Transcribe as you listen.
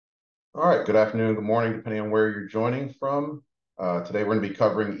All right, good afternoon, good morning, depending on where you're joining from. Today we're going to be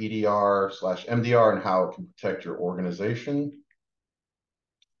covering EDR/MDR and how it can protect your organization.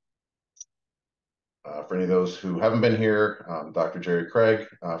 For any of those who haven't been here, Dr. Jerry Craig.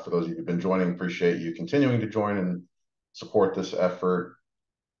 For those of you who've been joining, appreciate you continuing to join and support this effort.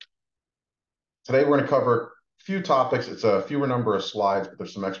 Today we're going to cover a few topics. It's a fewer number of slides, but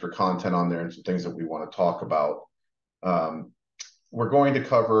there's some extra content on there and some things that we want to talk about. We're going to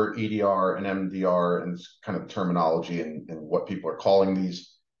cover EDR and MDR and kind of terminology and what people are calling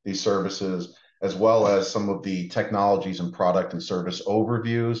these services, as well as some of the technologies and product and service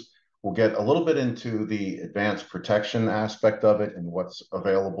overviews. We'll get a little bit into the advanced protection aspect of it and what's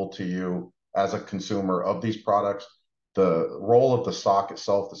available to you as a consumer of these products, the role of the SOC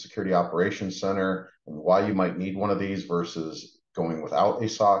itself, the Security Operations Center, and why you might need one of these versus going without a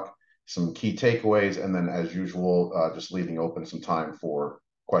SOC, some key takeaways, and then as usual, just leaving open some time for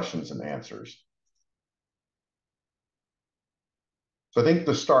questions and answers. So I think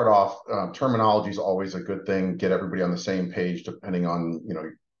to start off, terminology is always a good thing. Get everybody on the same page, depending on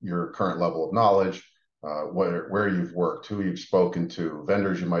your current level of knowledge, where you've worked, who you've spoken to,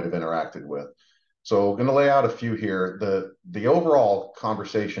 vendors you might have interacted with. So I'm going to lay out a few here. The overall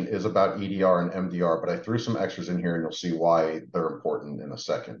conversation is about EDR and MDR, but I threw some extras in here, and you'll see why they're important in a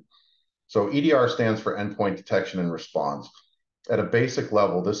second. So EDR stands for Endpoint Detection and Response. At a basic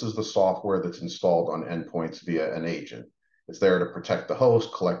level, this is the software that's installed on endpoints via an agent. It's there to protect the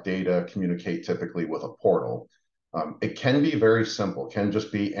host, collect data, communicate typically with a portal. It can be very simple, can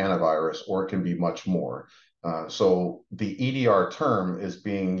just be antivirus, or it can be much more. So the EDR term is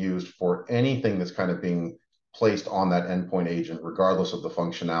being used for anything that's kind of being placed on that endpoint agent, regardless of the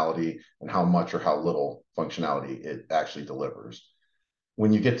functionality and how much or how little functionality it actually delivers.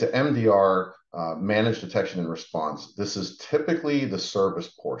 When you get to MDR, managed detection and response, this is typically the service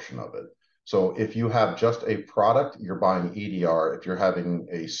portion of it. So if you have just a product, you're buying EDR. If you're having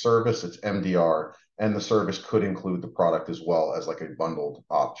a service, it's MDR, and the service could include the product as well as like a bundled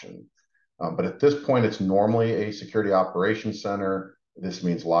option. But at this point, it's normally a security operations center. This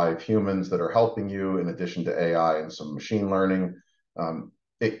means live humans that are helping you in addition to AI and some machine learning.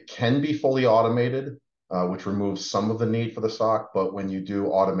 It can be fully automated, which removes some of the need for the SOC. But when you do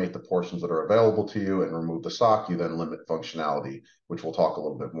automate the portions that are available to you and remove the SOC, you then limit functionality, which we'll talk a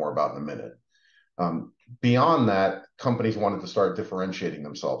little bit more about in a minute. Beyond that, companies wanted to start differentiating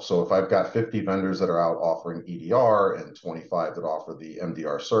themselves. So if I've got 50 vendors that are out offering EDR and 25 that offer the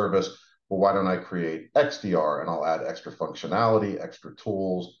MDR service, well, why don't I create XDR and I'll add extra functionality, extra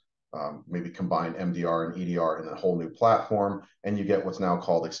tools, maybe combine MDR and EDR in a whole new platform, and you get what's now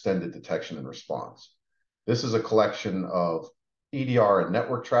called extended detection and response. This is a collection of EDR and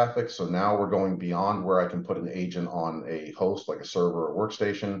network traffic. So now we're going beyond where I can put an agent on a host like a server or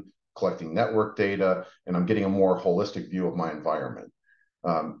workstation, collecting network data, and I'm getting a more holistic view of my environment.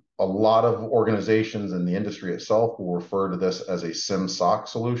 A lot of organizations in the industry itself will refer to this as a SIM SOC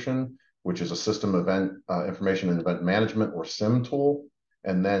solution, which is a system event information and event management, or SIM tool,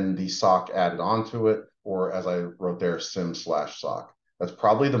 and then the SOC added onto it, or as I wrote there, SIM/SOC. That's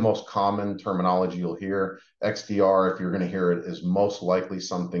probably the most common terminology you'll hear. XDR, if you're going to hear it, is most likely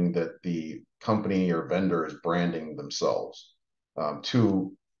something that the company or vendor is branding themselves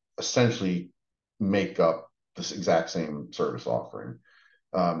to essentially make up this exact same service offering.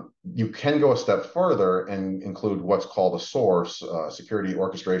 You can go a step further and include what's called a source, security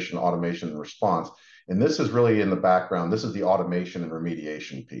orchestration, automation, and response. And this is really in the background. This is the automation and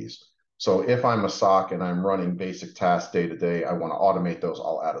remediation piece. So if I'm a SOC and I'm running basic tasks day to day, I want to automate those,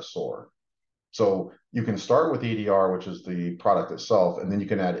 I'll add a SOAR. So you can start with EDR, which is the product itself, and then you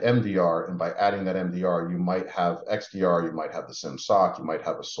can add MDR. And by adding that MDR, you might have XDR, you might have the SIM SOC, you might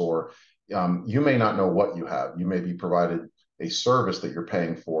have a SOAR. You may not know what you have. You may be provided a service that you're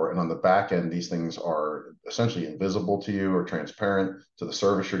paying for. And on the back end, these things are essentially invisible to you or transparent to the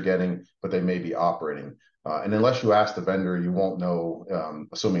service you're getting, but they may be operating. And unless you ask the vendor, you won't know,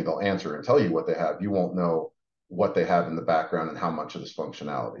 assuming they'll answer and tell you what they have, you won't know what they have in the background and how much of this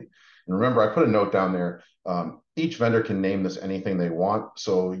functionality. And remember, I put a note down there. Each vendor can name this anything they want.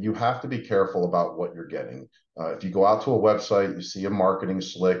 So you have to be careful about what you're getting. If you go out to a website, you see a marketing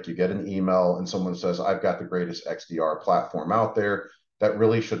slick, you get an email and someone says, I've got the greatest XDR platform out there. That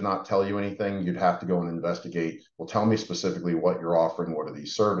really should not tell you anything. You'd have to go and investigate. Well, tell me specifically what you're offering. What are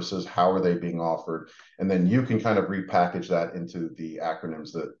these services? How are they being offered? And then you can kind of repackage that into the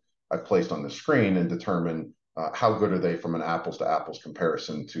acronyms that I've placed on the screen and determine how good are they from an apples to apples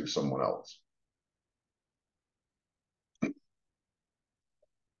comparison to someone else.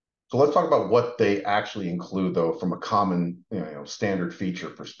 So let's talk about what they actually include, though, from a common, standard feature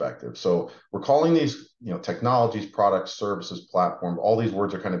perspective. So we're calling these, technologies, products, services, platform. All these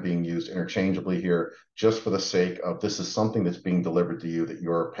words are kind of being used interchangeably here, just for the sake of this is something that's being delivered to you that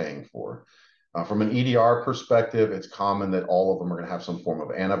you're paying for. From an EDR perspective, it's common that all of them are going to have some form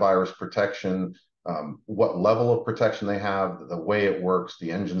of antivirus protection. What level of protection they have, the way it works,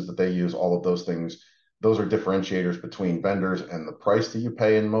 the engines that they use, all of those things, those are differentiators between vendors and the price that you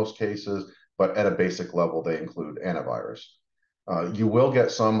pay in most cases, but at a basic level, they include antivirus. You will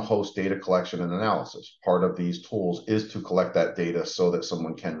get some host data collection and analysis. Part of these tools is to collect that data so that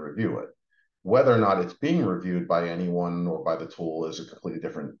someone can review it. Whether or not it's being reviewed by anyone or by the tool is a completely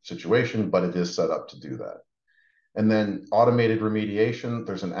different situation, but it is set up to do that. And then automated remediation,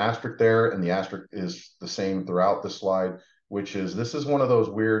 there's an asterisk there, and the asterisk is the same throughout the slide, which is this is one of those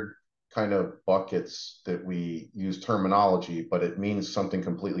weird kind of buckets that we use terminology, but it means something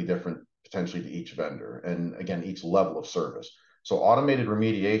completely different potentially to each vendor. And again, each level of service. So automated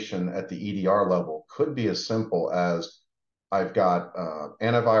remediation at the EDR level could be as simple as I've got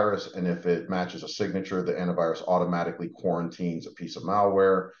antivirus, and if it matches a signature, the antivirus automatically quarantines a piece of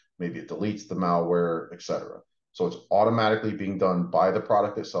malware. Maybe it deletes the malware, etc. So it's automatically being done by the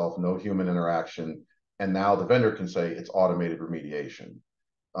product itself, no human interaction. And now the vendor can say it's automated remediation.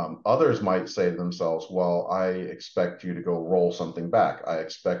 Others might say to themselves, well, I expect you to go roll something back. I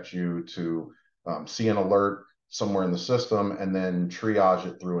expect you to see an alert somewhere in the system and then triage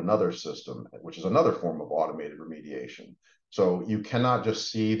it through another system, which is another form of automated remediation. So you cannot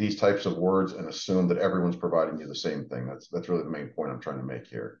just see these types of words and assume that everyone's providing you the same thing. That's really the main point I'm trying to make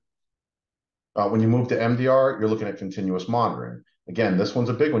here. When you move to MDR, you're looking at continuous monitoring. Again, this one's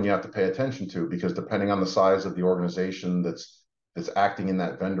a big one you have to pay attention to, because depending on the size of the organization that's acting in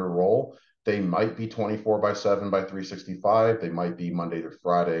that vendor role, they might be 24/7 by 365. They might be Monday to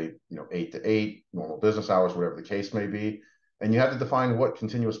Friday, 8 to 8, normal business hours, whatever the case may be. And you have to define what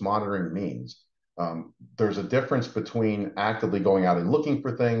continuous monitoring means. There's a difference between actively going out and looking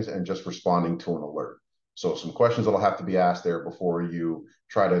for things and just responding to an alert. So some questions that'll have to be asked there before you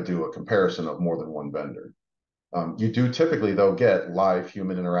try to do a comparison of more than one vendor. You do typically, though, get live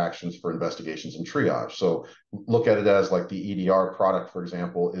human interactions for investigations and triage. So look at it as like the EDR product, for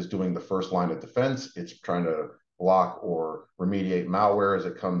example, is doing the first line of defense. It's trying to block or remediate malware as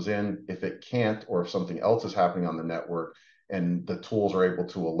it comes in. If it can't, or if something else is happening on the network and the tools are able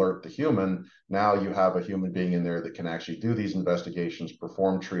to alert the human, now you have a human being in there that can actually do these investigations,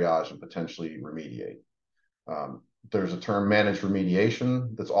 perform triage, and potentially remediate. There's a term managed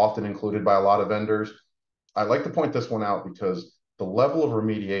remediation that's often included by a lot of vendors. I like to point this one out because the level of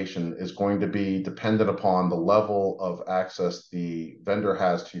remediation is going to be dependent upon the level of access the vendor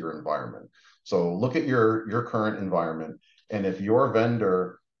has to your environment. So look at your current environment, and if your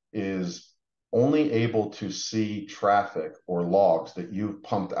vendor is only able to see traffic or logs that you've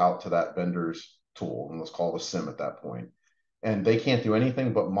pumped out to that vendor's tool, and let's call it a SIM at that point, and they can't do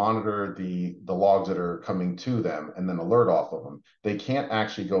anything but monitor the logs that are coming to them and then alert off of them, they can't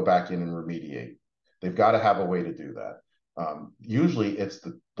actually go back in and remediate. They've got to have a way to do that. Usually it's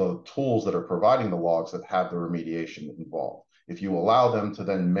the tools that are providing the logs that have the remediation involved. If you allow them to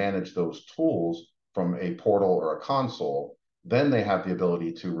then manage those tools from a portal or a console, then they have the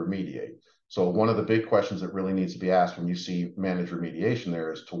ability to remediate. So one of the big questions that really needs to be asked when you see managed remediation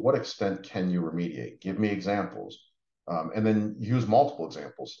there is, to what extent can you remediate? Give me examples. And then use multiple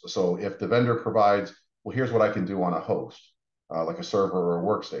examples. So if the vendor provides, well, here's what I can do on a host, like a server or a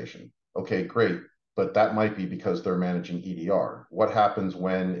workstation. Okay, great. But that might be because they're managing EDR. What happens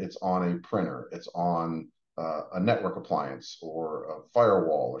when it's on a printer, it's on a network appliance or a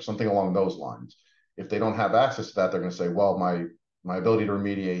firewall or something along those lines? If they don't have access to that, they're going to say, well, my ability to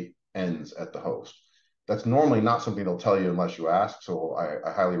remediate ends at the host. That's normally not something they'll tell you unless you ask. So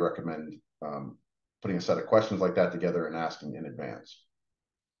I highly recommend putting a set of questions like that together and asking in advance.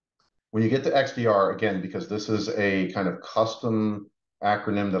 When you get to XDR, again, because this is a kind of custom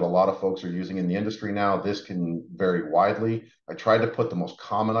acronym that a lot of folks are using in the industry now, this can vary widely. I tried to put the most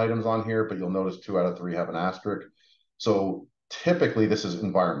common items on here, but you'll notice 2 out of 3 have an asterisk. So typically this is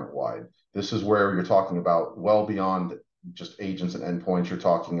environment-wide. This is where you're talking about well beyond just agents and endpoints. You're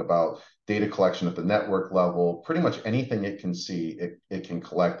talking about data collection at the network level. Pretty much anything it can see, it can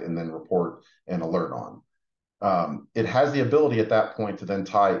collect and then report and alert on. It has the ability at that point to then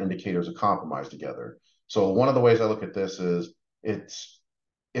tie indicators of compromise together. So one of the ways I look at this is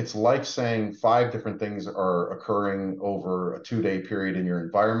it's like saying 5 different things are occurring over a 2-day period in your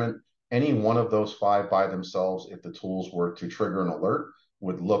environment. Any one of those 5 by themselves, if the tools were to trigger an alert,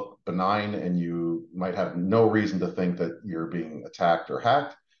 would look benign and you might have no reason to think that you're being attacked or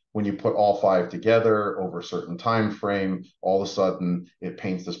hacked. When you put all five together over a certain time frame, all of a sudden it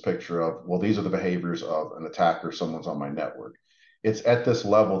paints this picture of, well, these are the behaviors of an attacker, someone's on my network. It's at this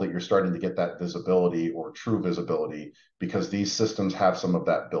level that you're starting to get that visibility or true visibility, because these systems have some of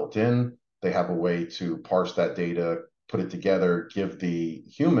that built in. They have a way to parse that data, put it together, give the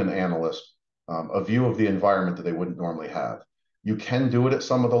human analyst a view of the environment that they wouldn't normally have. You can do it at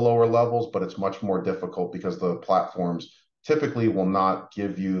some of the lower levels, but it's much more difficult because the platforms typically will not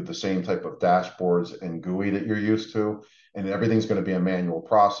give you the same type of dashboards and GUI that you're used to, and everything's going to be a manual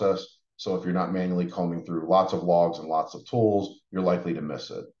process. So if you're not manually combing through lots of logs and lots of tools, you're likely to miss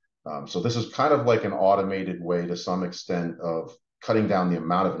it. So this is kind of like an automated way to some extent of cutting down the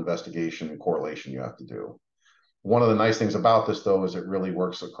amount of investigation and correlation you have to do. One of the nice things about this, though, is it really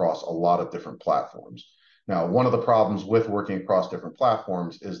works across a lot of different platforms. Now, one of the problems with working across different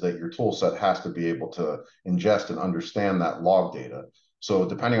platforms is that your tool set has to be able to ingest and understand that log data. So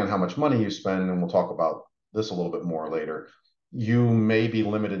depending on how much money you spend, and we'll talk about this a little bit more later, you may be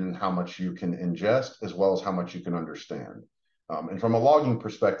limited in how much you can ingest as well as how much you can understand. And from a logging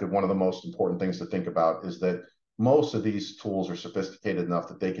perspective, one of the most important things to think about is that most of these tools are sophisticated enough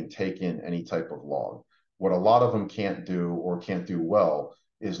that they can take in any type of log. What a lot of them can't do or can't do well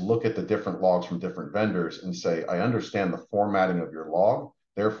is look at the different logs from different vendors and say, I understand the formatting of your log.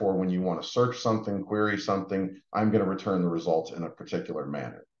 Therefore, when you want to search something, query something, I'm going to return the results in a particular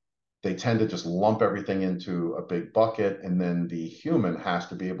manner. They tend to just lump everything into a big bucket, and then the human has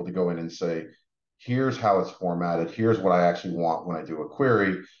to be able to go in and say, here's how it's formatted, here's what I actually want when I do a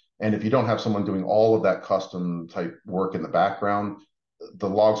query. And if you don't have someone doing all of that custom type work in the background, the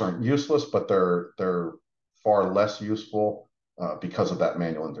logs aren't useless, but they're far less useful because of that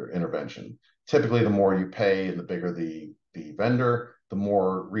manual intervention. Typically, the more you pay and the bigger the vendor, the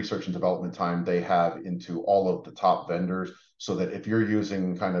more research and development time they have into all of the top vendors, so that if you're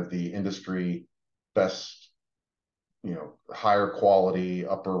using kind of the industry best, higher quality,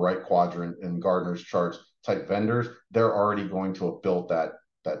 upper right quadrant in Gartner's charts type vendors, they're already going to have built that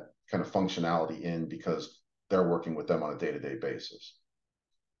kind of functionality in because they're working with them on a day-to-day basis.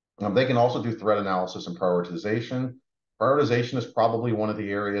 They can also do threat analysis and prioritization. Prioritization is probably one of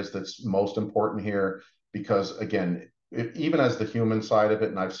the areas that's most important here because, again, even as the human side of it,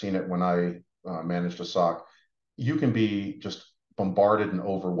 and I've seen it when I managed a SOC, you can be just bombarded and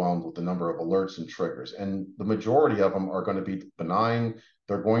overwhelmed with the number of alerts and triggers. And the majority of them are going to be benign.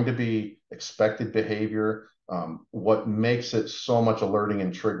 They're going to be expected behavior. What makes it so much alerting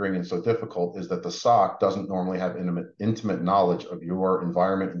and triggering and so difficult is that the SOC doesn't normally have intimate knowledge of your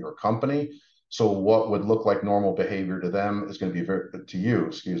environment and your company. So what would look like normal behavior to them is going to be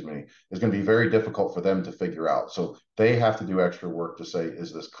is going to be very difficult for them to figure out. So they have to do extra work to say,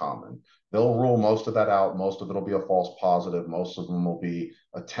 is this common? They'll rule most of that out. Most of it will be a false positive. Most of them will be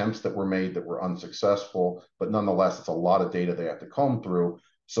attempts that were made that were unsuccessful, but nonetheless, it's a lot of data they have to comb through.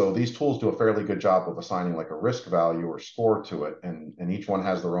 So these tools do a fairly good job of assigning like a risk value or score to it, and each one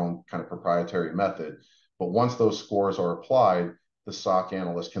has their own kind of proprietary method. But once those scores are applied, the SOC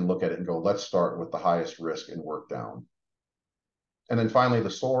analyst can look at it and go, let's start with the highest risk and work down. And then finally, the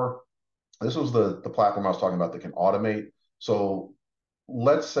SOAR. This was the platform I was talking about that can automate. So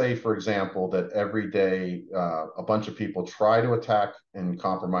let's say, for example, that every day a bunch of people try to attack and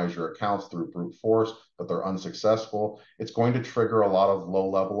compromise your accounts through brute force, but they're unsuccessful. It's going to trigger a lot of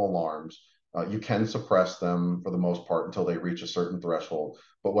low-level alarms. You can suppress them for the most part until they reach a certain threshold.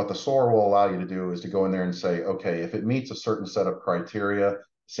 But what the SOAR will allow you to do is to go in there and say, okay, if it meets a certain set of criteria,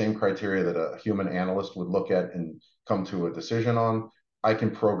 same criteria that a human analyst would look at and come to a decision on, I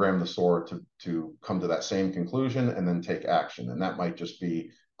can program the SOAR to come to that same conclusion and then take action. And that might just be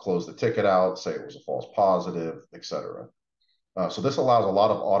close the ticket out, say it was a false positive, etc. So this allows a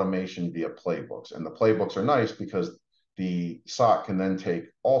lot of automation via playbooks. And the playbooks are nice because the SOC can then take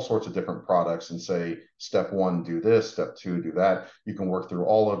all sorts of different products and say, step one, do this, step two, do that. You can work through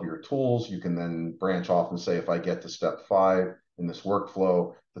all of your tools. You can then branch off and say, if I get to step 5 in this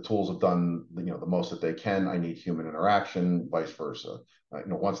workflow, the tools have done the most that they can. I need human interaction, vice versa.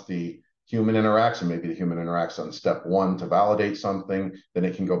 Once the human interacts, and maybe the human interacts on step 1 to validate something, then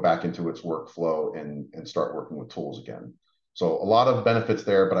it can go back into its workflow and start working with tools again. So a lot of benefits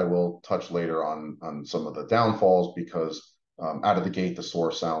there, but I will touch later on some of the downfalls because out of the gate, the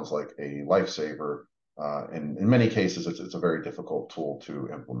SOAR sounds like a lifesaver. And in many cases, it's a very difficult tool to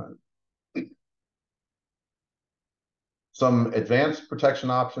implement. Some advanced protection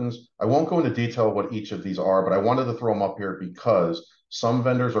options. I won't go into detail what each of these are, but I wanted to throw them up here because some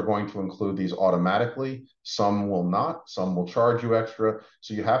vendors are going to include these automatically. Some will not. Some will charge you extra.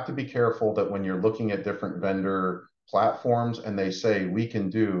 So you have to be careful that when you're looking at different vendor platforms and they say we can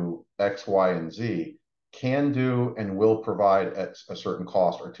do X, Y, and Z, can do and will provide at a certain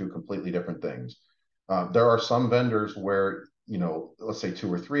cost are two completely different things. There are some vendors where, let's say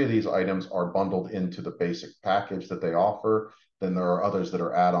two or three of these items are bundled into the basic package that they offer. Then there are others that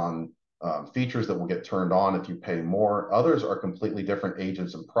are add-on features that will get turned on if you pay more. Others are completely different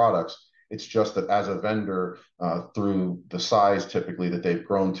agents and products. It's just that as a vendor, through the size typically that they've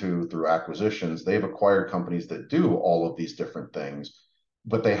grown to through acquisitions, they've acquired companies that do all of these different things,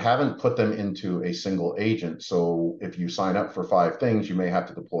 but they haven't put them into a single agent. So if you sign up for 5 things, you may have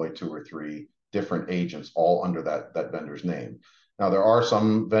to deploy 2 or 3 different agents all under that vendor's name. Now, there are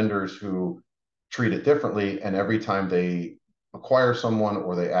some vendors who treat it differently, and every time they acquire someone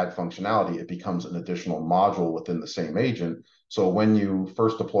or they add functionality, it becomes an additional module within the same agent. So when you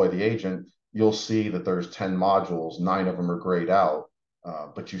first deploy the agent, you'll see that there's 10 modules, 9 of them are grayed out,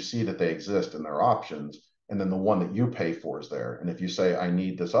 but you see that they exist and they're options. And then the one that you pay for is there. And if you say, I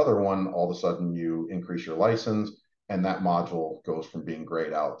need this other one, all of a sudden you increase your license and that module goes from being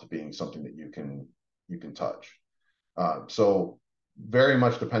grayed out to being something that you can touch. So very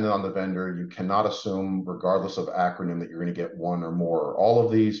much dependent on the vendor. You cannot assume, regardless of acronym, that you're going to get one or more or all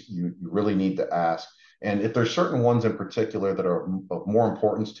of these. You really need to ask. And if there's certain ones in particular that are of more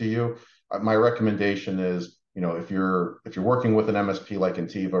importance to you, my recommendation is, if you're working with an MSP like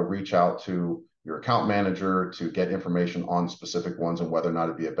Ntiva, reach out to your account manager to get information on specific ones and whether or not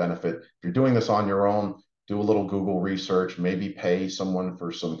it'd be a benefit. If you're doing this on your own, do a little Google research, maybe pay someone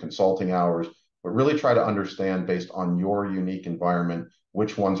for some consulting hours, but really try to understand based on your unique environment,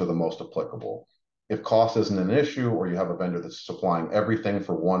 which ones are the most applicable. If cost isn't an issue or you have a vendor that's supplying everything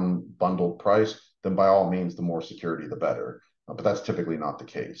for one bundled price, then by all means, the more security, the better. But that's typically not the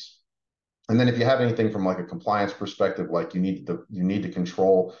case. And then if you have anything from like a compliance perspective, like you need to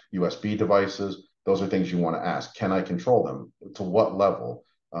control USB devices, those are things you want to ask. Can I control them? To what level?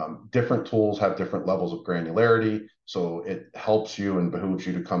 Different tools have different levels of granularity. So it helps you and behooves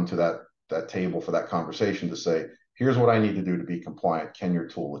you to come to that table for that conversation to say, here's what I need to do to be compliant. Can your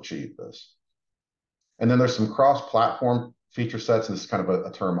tool achieve this? And then there's some cross-platform feature sets, and this is kind of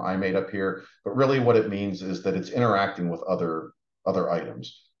a term I made up here, but really what it means is that it's interacting with other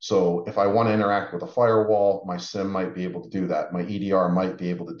items. So if I want to interact with a firewall, my SIEM might be able to do that. My EDR might be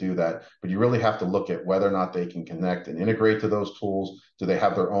able to do that, but you really have to look at whether or not they can connect and integrate to those tools. Do they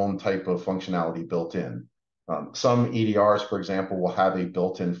have their own type of functionality built in? Some EDRs, for example, will have a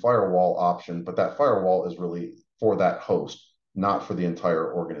built-in firewall option, but that firewall is really for that host, not for the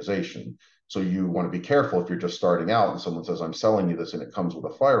entire organization. So you want to be careful if you're just starting out and someone says, I'm selling you this and it comes with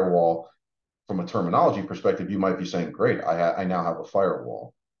a firewall. From a terminology perspective, you might be saying, great, I now have a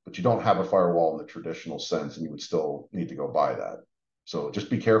firewall, but you don't have a firewall in the traditional sense, and you would still need to go buy that. So just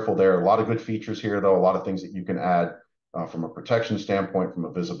be careful there. A lot of good features here, though, a lot of things that you can add from a protection standpoint, from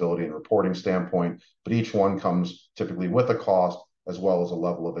a visibility and reporting standpoint, but each one comes typically with a cost as well as a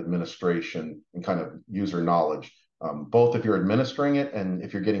level of administration and kind of user knowledge. Both if you're administering it and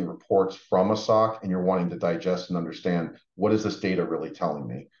if you're getting reports from a SOC and you're wanting to digest and understand what is this data really telling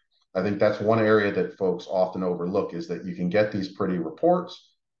me. I think that's one area that folks often overlook is that you can get these pretty reports,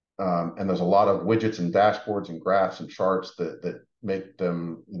 and there's a lot of widgets and dashboards and graphs and charts that make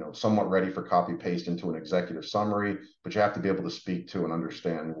them, somewhat ready for copy paste into an executive summary, but you have to be able to speak to and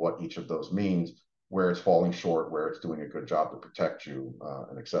understand what each of those means, where it's falling short, where it's doing a good job to protect you,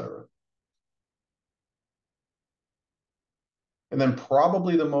 and et cetera. And then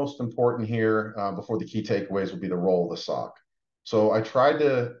probably the most important here, before the key takeaways, would be the role of the SOC. So I tried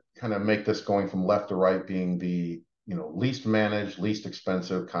to kind of make this going from left to right being the least managed, least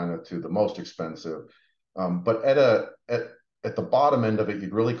expensive kind of to the most expensive. But at the bottom end of it,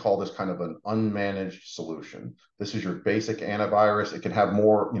 you'd really call this kind of an unmanaged solution. This is your basic antivirus. It can have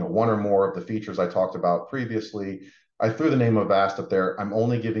more, one or more of the features I talked about previously. I threw the name of Avast up there. I'm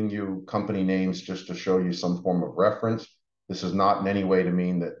only giving you company names just to show you some form of reference. This is not in any way to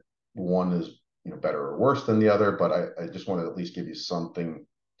mean that one is better or worse than the other, but I just want to at least give you something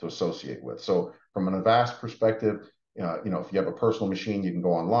to associate with. So from an Avast perspective, if you have a personal machine, you can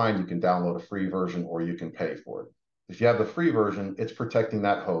go online, you can download a free version, or you can pay for it. If you have the free version, it's protecting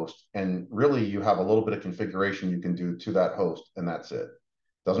that host, and really you have a little bit of configuration you can do to that host, and that's it.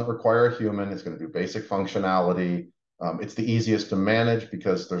 Doesn't require a human. It's going to do basic functionality. It's the easiest to manage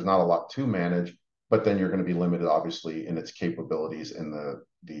because there's not a lot to manage, but then you're going to be limited, obviously, in its capabilities in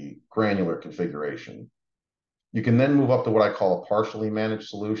the granular configuration. You can then move up to what I call a partially managed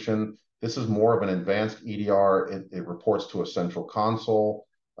solution. This is more of an advanced EDR. It reports to a central console.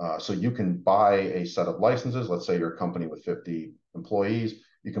 So you can buy a set of licenses. Let's say you're a company with 50 employees.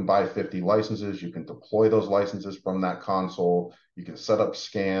 You can buy 50 licenses. You can deploy those licenses from that console. You can set up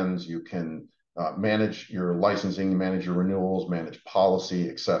scans. You can manage your licensing, manage your renewals, manage policy,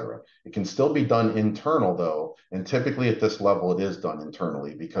 etc. It can still be done internal though, and typically at this level it is done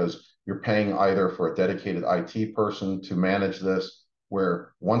internally because you're paying either for a dedicated IT person to manage this,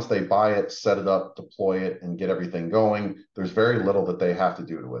 where once they buy it, set it up, deploy it, and get everything going, there's very little that they have to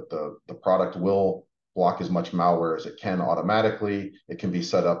do to it. The product will block as much malware as it can automatically. It can be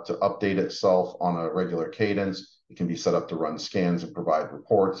set up to update itself on a regular cadence. It can be set up to run scans and provide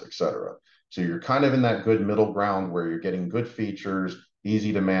reports, etc. So you're kind of in that good middle ground where you're getting good features,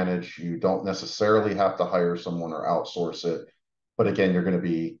 easy to manage. You don't necessarily have to hire someone or outsource it. But again, you're going to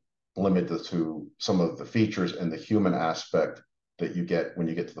be limited to some of the features and the human aspect that you get when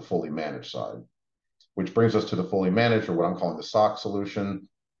you get to the fully managed side. Which brings us to the fully managed, or what I'm calling the SOC solution.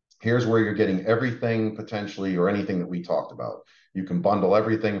 Here's where you're getting everything potentially, or anything that we talked about. You can bundle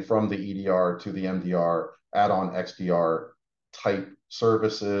everything from the EDR to the MDR, add on XDR type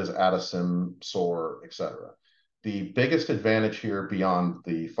services, add a SIM, SOAR, etc. The biggest advantage here beyond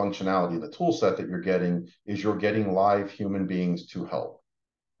the functionality and the tool set that you're getting is you're getting live human beings to help.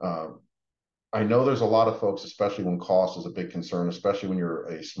 I know there's a lot of folks, especially when cost is a big concern, especially when you're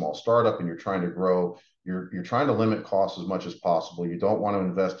a small startup and you're trying to grow, you're trying to limit costs as much as possible. You don't want to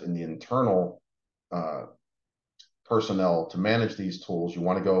invest in the internal personnel to manage these tools. You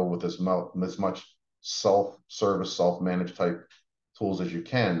want to go with as much self-service, self-managed type tools as you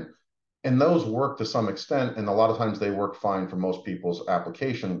can. And those work to some extent, and a lot of times they work fine for most people's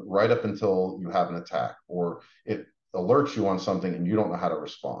application right up until you have an attack or it alerts you on something and you don't know how to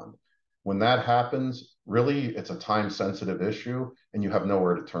respond. When that happens, really, it's a time-sensitive issue, and you have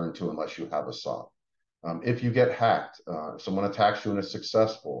nowhere to turn to unless you have a SOC. If you get hacked, someone attacks you and is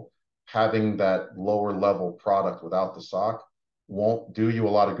successful, having that lower-level product without the SOC won't do you a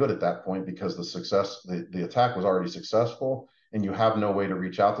lot of good at that point because the attack was already successful, and you have no way to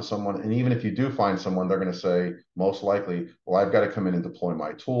reach out to someone. And even if you do find someone, they're going to say, most likely, well, I've got to come in and deploy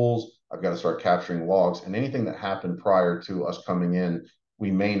my tools. I've got to start capturing logs, and anything that happened prior to us coming in, we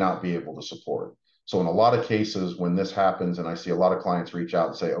may not be able to support. So in a lot of cases, when this happens, and I see a lot of clients reach out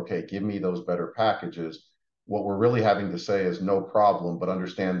and say, okay, give me those better packages, what we're really having to say is no problem, but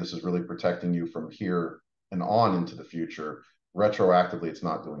understand this is really protecting you from here and on into the future. Retroactively, it's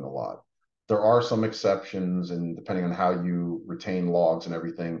not doing a lot. There are some exceptions, and depending on how you retain logs and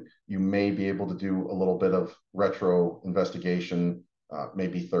everything, you may be able to do a little bit of retro investigation,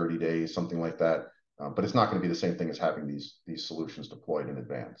 maybe 30 days, something like that. But it's not going to be the same thing as having these solutions deployed in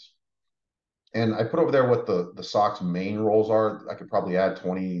advance. And I put over there what the SOC's main roles are. I could probably add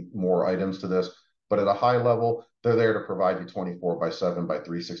 20 more items to this, but at a high level, they're there to provide you 24/7 by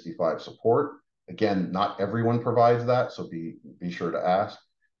 365 support. Again, not everyone provides that, so be sure to ask.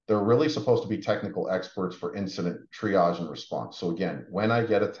 They're really supposed to be technical experts for incident triage and response. So again, when I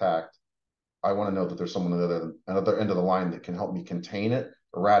get attacked, I want to know that there's someone on the other end of the line that can help me contain it,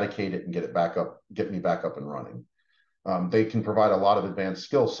 eradicate it, and get me back up and running. They can provide a lot of advanced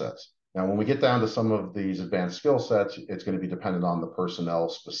skill sets. Now, when we get down to some of these advanced skill sets, it's going to be dependent on the personnel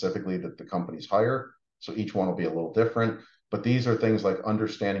specifically that the companies hire. So each one will be a little different. But these are things like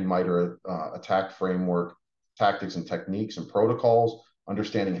understanding MITRE attack framework, tactics and techniques and protocols,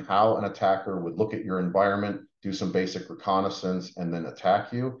 understanding how an attacker would look at your environment, do some basic reconnaissance, and then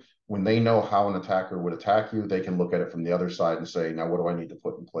attack you. When they know how an attacker would attack you, they can look at it from the other side and say, now, what do I need to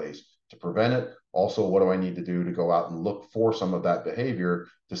put in place to prevent it? Also, what do I need to do to go out and look for some of that behavior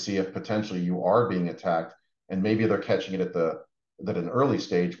to see if potentially you are being attacked? And maybe they're catching it at an early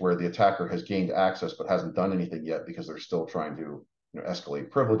stage where the attacker has gained access but hasn't done anything yet because they're still trying to escalate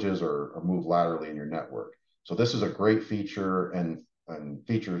privileges or move laterally in your network. So this is a great feature and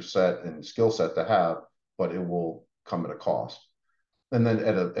feature set and skill set to have, but it will come at a cost. And then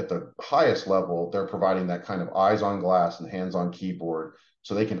at the highest level, they're providing that kind of eyes on glass and hands on keyboard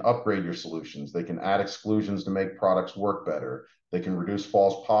so they can upgrade your solutions. They can add exclusions to make products work better. They can reduce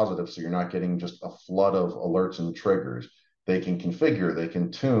false positives so you're not getting just a flood of alerts and triggers. They can configure, they can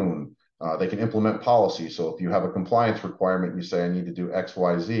tune, they can implement policy. So if you have a compliance requirement and you say, I need to do X,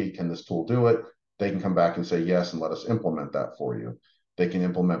 Y, Z, can this tool do it? They can come back and say yes and let us implement that for you. They can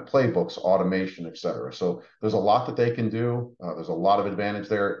implement playbooks, automation, et cetera. So there's a lot that they can do. There's a lot of advantage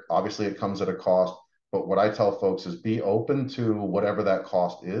there. Obviously, it comes at a cost. But what I tell folks is be open to whatever that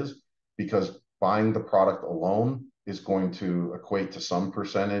cost is, because buying the product alone is going to equate to some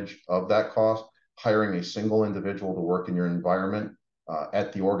percentage of that cost. Hiring a single individual to work in your environment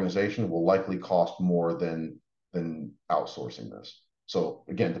at the organization will likely cost more than outsourcing this. So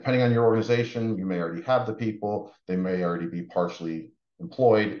again, depending on your organization, you may already have the people. They may already be partially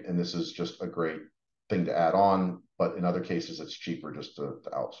employed, and this is just a great thing to add on, but in other cases, it's cheaper just to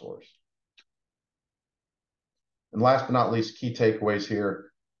outsource. And last but not least, key takeaways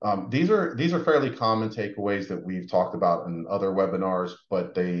here. These are fairly common takeaways that we've talked about in other webinars,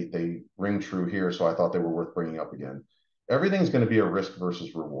 but they ring true here, so I thought they were worth bringing up again. Everything's going to be a risk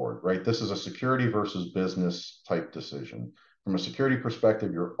versus reward, right? This is a security versus business type decision. From a security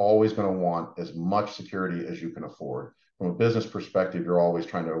perspective, you're always going to want as much security as you can afford. From a business perspective, you're always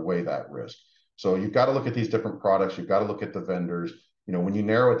trying to weigh that risk. So you've got to look at these different products. You've got to look at the vendors. You know, when you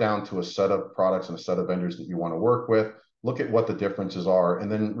narrow it down to a set of products and a set of vendors that you want to work with, look at what the differences are,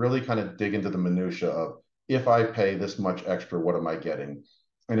 and then really kind of dig into the minutia of, if I pay this much extra, what am I getting?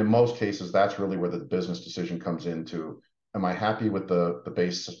 And in most cases, that's really where the business decision comes into. Am I happy with the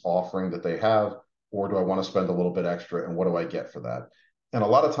base offering that they have, or do I want to spend a little bit extra, and what do I get for that? And a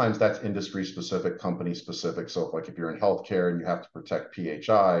lot of times that's industry specific, company specific. So like if you're in healthcare and you have to protect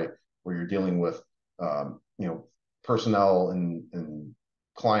PHI, where you're dealing with you know, personnel and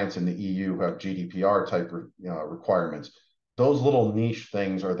clients in the EU who have GDPR type requirements, those little niche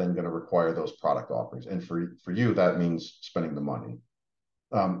things are then going to require those product offerings. And for you, that means spending the money.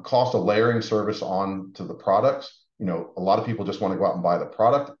 Cost of layering service on to the products. You know, a lot of people just want to go out and buy the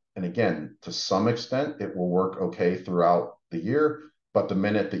product. And again, to some extent, it will work okay throughout the year. But the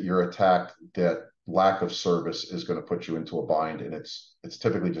minute that you're attacked, that lack of service is going to put you into a bind, and it's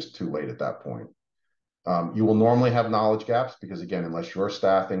typically just too late at that point. You will normally have knowledge gaps because, again, unless you're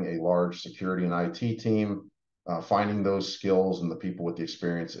staffing a large security and IT team, finding those skills and the people with the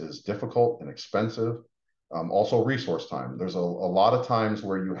experience is difficult and expensive. Also, resource time. There's a lot of times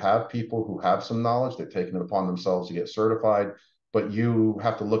where you have people who have some knowledge, they've taken it upon themselves to get certified, but you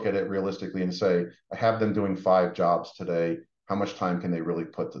have to look at it realistically and say, I have them doing 5 jobs today. How much time can they really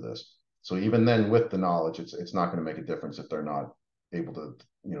put to this? So even then, with the knowledge, it's not going to make a difference if they're not able to,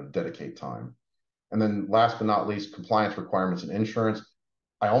 you know, dedicate time. And then last but not least, compliance requirements and insurance.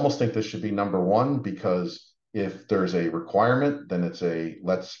 I almost think this should be number one, because if there's a requirement, then it's a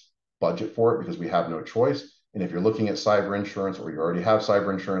let's budget for it because we have no choice. And if you're looking at cyber insurance, or you already have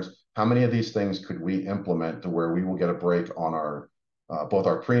cyber insurance, how many of these things could we implement to where we will get a break on our both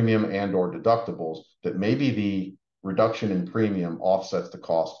our premium and or deductibles, that maybe the reduction in premium offsets the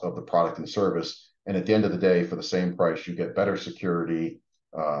cost of the product and service. And at the end of the day, for the same price, you get better security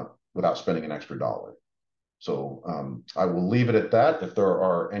without spending an extra dollar. So I will leave it at that. If there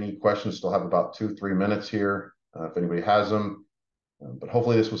are any questions, still have about 2-3 minutes here if anybody has them. But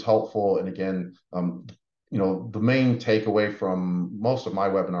hopefully this was helpful. And again, you know, the main takeaway from most of my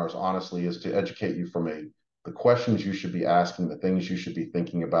webinars, honestly, is to educate you from the questions you should be asking, the things you should be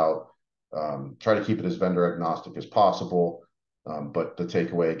thinking about. Try to keep it as vendor agnostic as possible. But the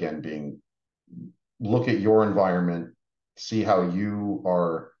takeaway, again, being look at your environment, see how you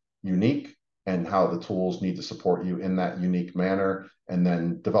are unique and how the tools need to support you in that unique manner, and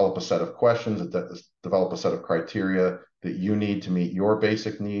then develop a set of questions, develop a set of criteria that you need to meet your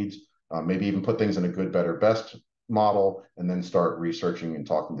basic needs, maybe even put things in a good, better, best model, and then start researching and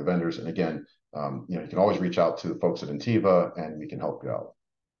talking to vendors. And again, you know, you can always reach out to the folks at Ntiva and we can help you out.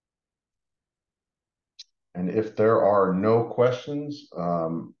 And if there are no questions,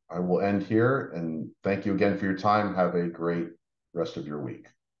 I will end here, and thank you again for your time. Have a great rest of your week.